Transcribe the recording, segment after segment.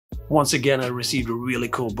Once again I received a really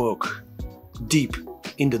cool book, Deep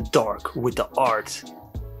in the Dark with the Art.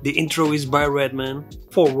 The intro is by Redman,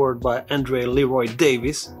 foreword by Andre Leroy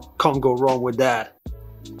Davis. Can't go wrong with that.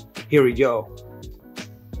 Here we go.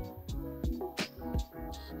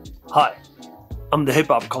 Hi, I'm the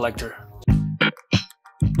hip-hop collector.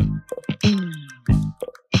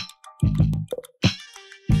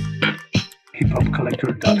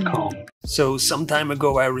 hiphopcollector.com. So some time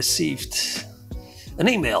ago I received an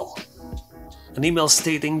email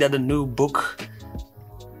stating that a new book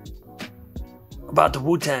about the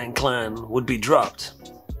Wu-Tang Clan would be dropped.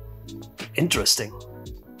 Interesting.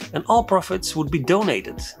 And all profits would be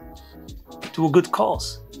donated to a good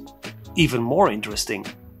cause. Even more interesting.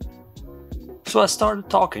 So I started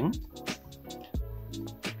talking,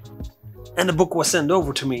 and the book was sent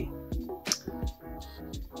over to me.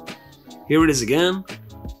 Here it is again.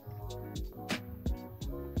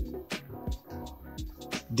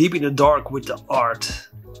 Deep in the Dark with the Art.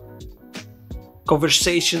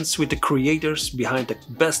 Conversations with the creators behind the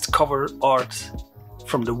best cover art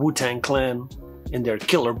from the Wu-Tang Clan and their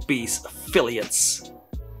Killer Bees affiliates.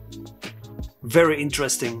 Very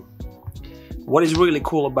interesting. What is really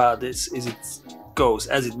cool about this is it goes,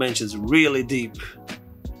 as it mentions, really deep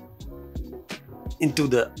into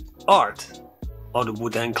the art of the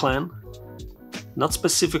Wu-Tang Clan. Not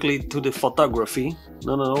specifically to the photography,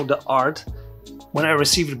 no, the art. When I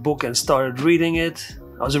received the book and started reading it,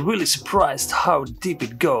 I was really surprised how deep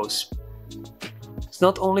it goes. It's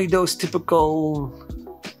not only those typical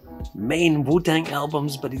main Wu-Tang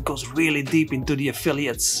albums, but it goes really deep into the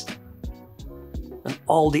affiliates and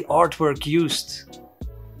all the artwork used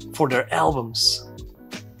for their albums.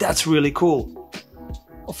 That's really cool.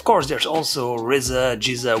 Of course, there's also RZA,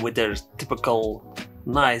 GZA with their typical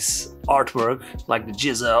nice artwork, like the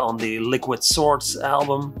GZA on the Liquid Swords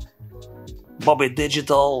album, Bobby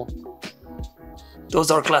Digital.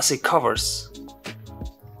 Those are classic covers.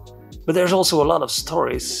 But there's also a lot of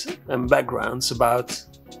stories and backgrounds about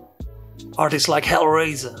artists like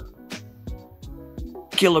Hellraiser,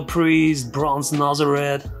 Killer Priest, Bronze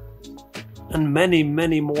Nazareth, and many,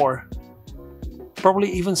 many more.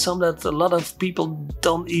 Probably even some that a lot of people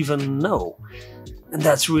don't even know. And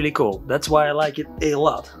that's really cool. That's why I like it a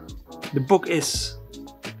lot. The book is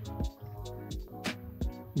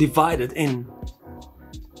divided in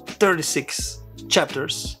 36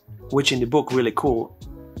 chapters, which in the book really cool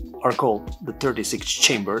are called the 36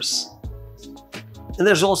 chambers. And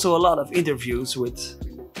there's also a lot of interviews with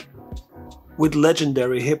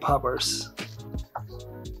legendary hip-hoppers.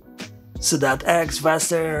 Sadat X,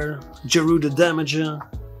 Vaster, Jeru the Damager,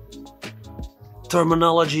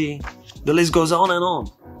 Terminology, the list goes on and on.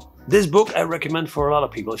 This book I recommend for a lot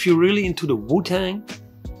of people. If you're really into the Wu-Tang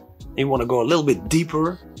and you want to go a little bit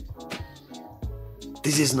deeper,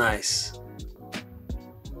 this is nice.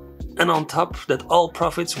 And on top, that all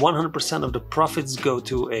profits, 100% of the profits go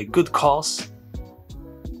to a good cause.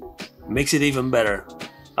 Makes it even better.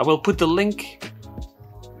 I will put the link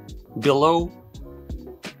below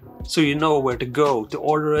so you know where to go to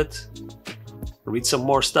order it. Read some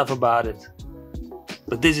more stuff about it.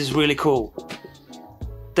 But this is really cool.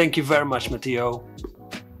 Thank you very much, Matteo.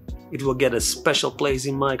 It will get a special place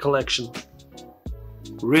in my collection.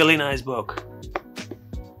 Really nice book.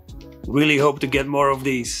 Really hope to get more of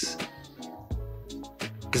these,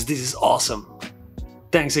 because this is awesome.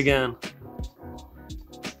 Thanks again.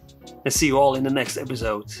 And see you all in the next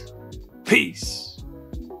episode. Peace.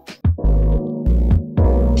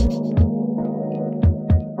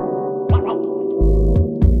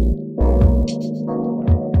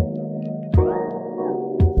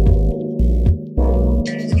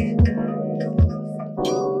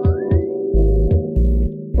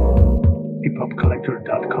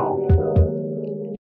 hiphopcollector.com